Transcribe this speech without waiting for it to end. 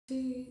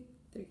2,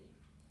 3.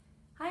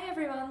 Hi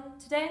everyone,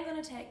 today I'm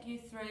going to take you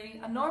through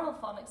a normal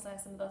phonics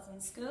lesson with us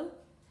in school.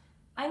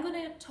 I'm going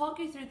to talk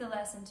you through the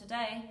lesson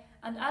today,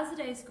 and as the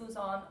days goes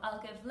on I'll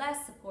give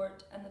less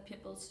support and the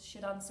pupils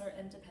should answer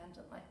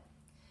independently.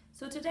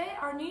 So today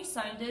our new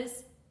sound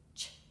is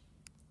ch.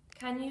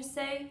 Can you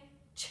say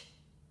ch?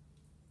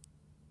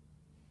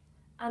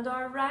 And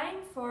our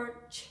rhyme for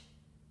ch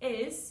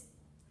is: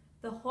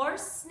 the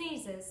horse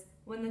sneezes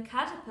when the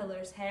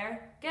caterpillar's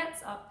hair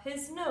gets up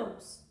his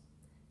nose.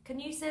 Can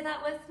you say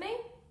that with me?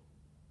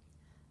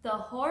 The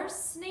horse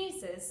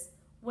sneezes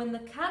when the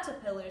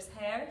caterpillar's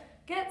hair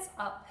gets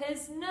up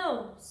his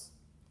nose.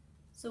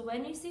 So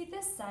when you see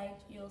this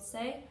side, you'll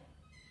say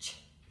ch.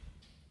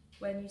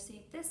 When you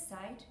see this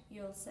side,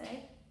 you'll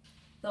say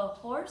the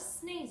horse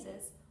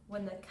sneezes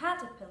when the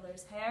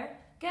caterpillar's hair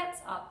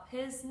gets up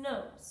his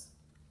nose.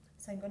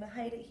 So I'm going to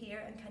hide it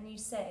here, and can you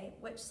say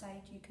which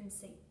side you can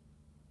see?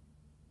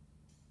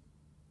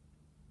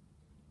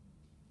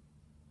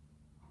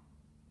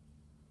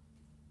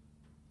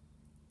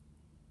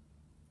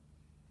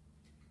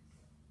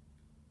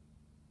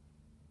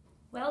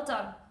 Well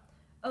done.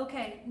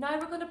 Okay, now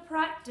we're going to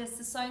practice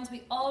the sounds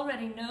we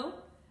already know,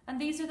 and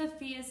these are the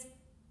phase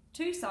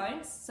 2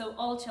 sounds, so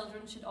all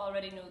children should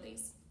already know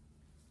these.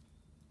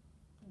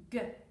 G,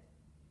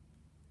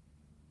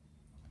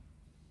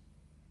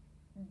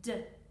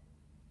 D,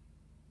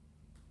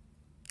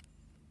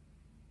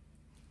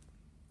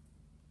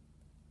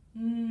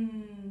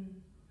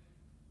 M,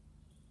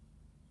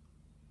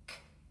 K,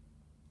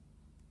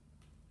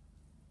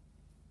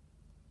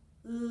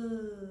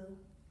 L,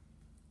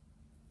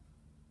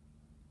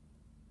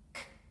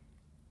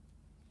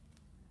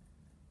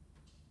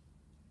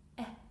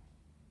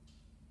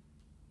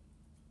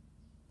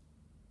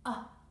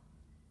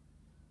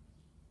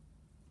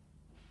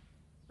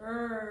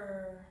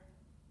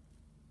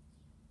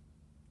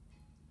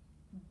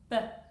 B,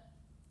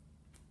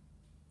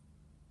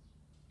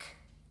 K,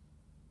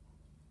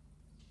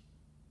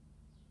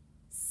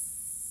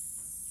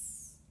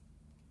 S,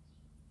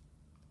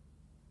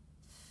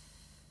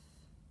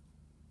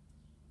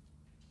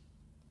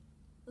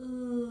 L,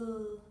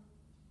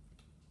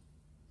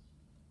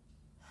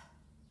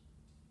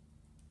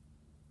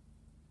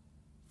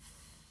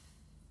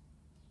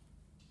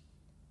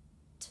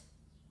 T,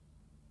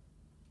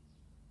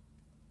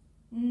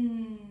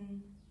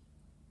 N,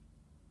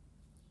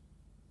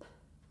 P,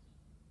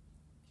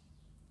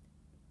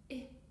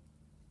 I,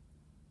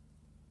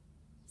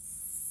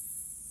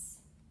 S,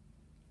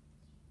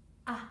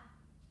 A,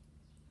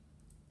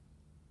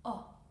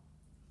 O.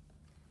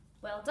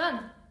 Well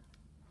done.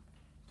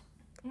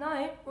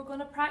 Now we're going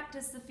to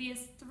practice the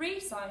phase 3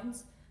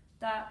 sounds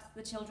that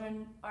the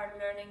children are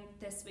learning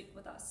this week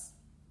with us.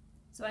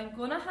 So I'm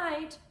going to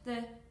hide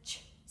the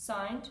ch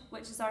sound,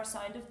 which is our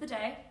sound of the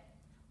day.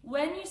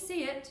 When you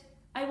see it,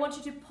 I want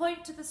you to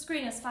point to the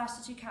screen as fast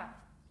as you can.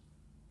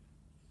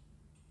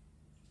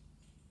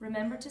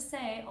 Remember to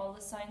say all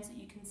the sounds that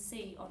you can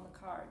see on the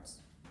cards.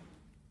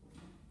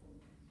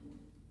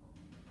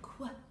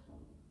 Qu,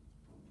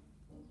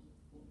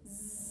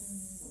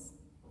 z,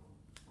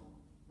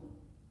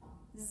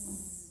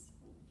 z,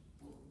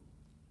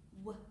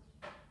 w,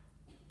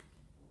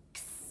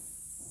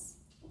 x,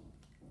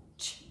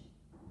 ch.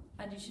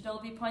 And you should all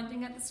be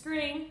pointing at the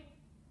screen.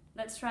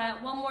 Let's try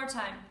it one more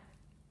time.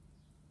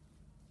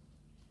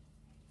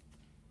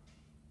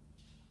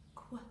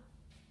 Qu,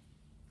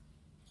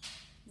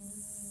 z,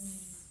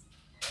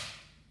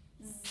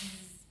 z,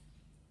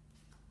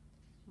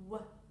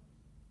 w,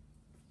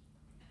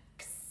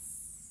 x,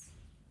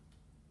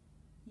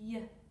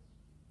 y,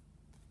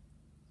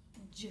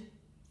 j,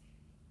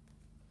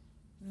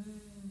 v,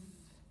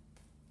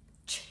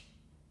 ch.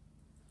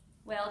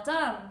 Well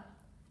done.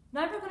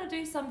 Now we're going to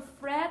do some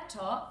Fred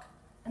talk,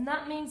 and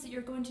that means that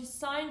you're going to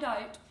sound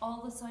out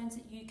all the sounds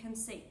that you can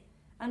see.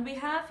 And we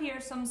have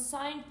here some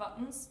sound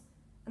buttons,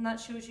 and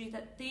that shows you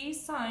that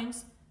these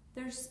sounds,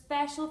 they're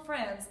special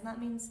friends, and that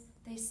means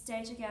they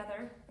stay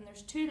together, and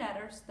there's 2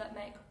 letters that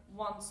make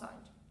one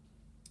sound.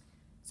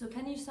 So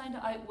can you sound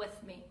it out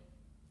with me?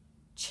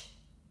 Ch,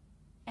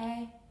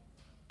 e,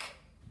 k,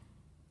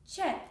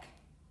 check.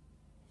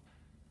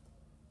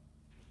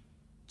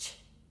 Ch,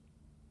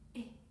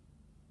 e,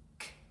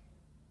 k,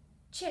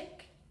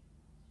 chick.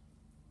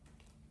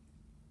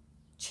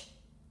 Ch,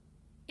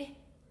 e,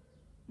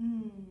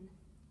 n,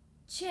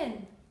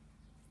 chin.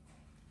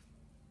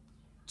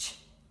 Ch,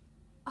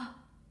 a,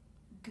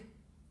 g,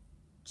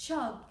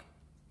 chug.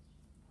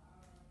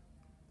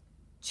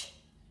 Ch,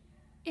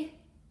 I, p,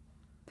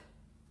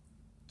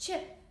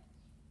 chip.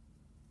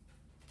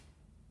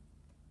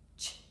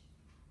 Ch,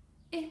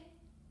 I,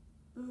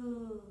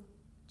 l,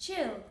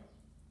 chill.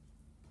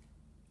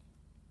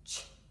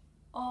 Ch,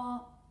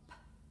 o, p,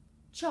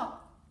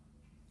 chop.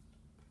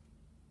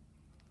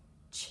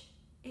 Ch,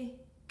 I,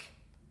 k,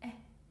 e,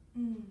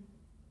 n,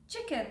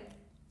 chicken.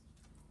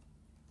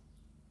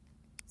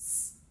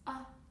 S,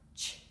 a,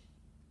 ch,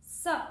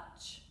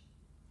 such.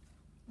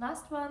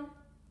 Last one.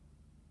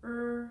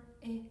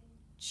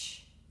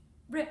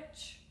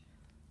 Rich.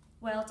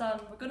 Well done.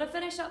 We're going to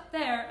finish up up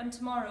there, and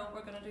tomorrow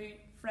we're going to do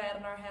Fred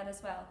on our head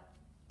as well.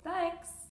 Thanks!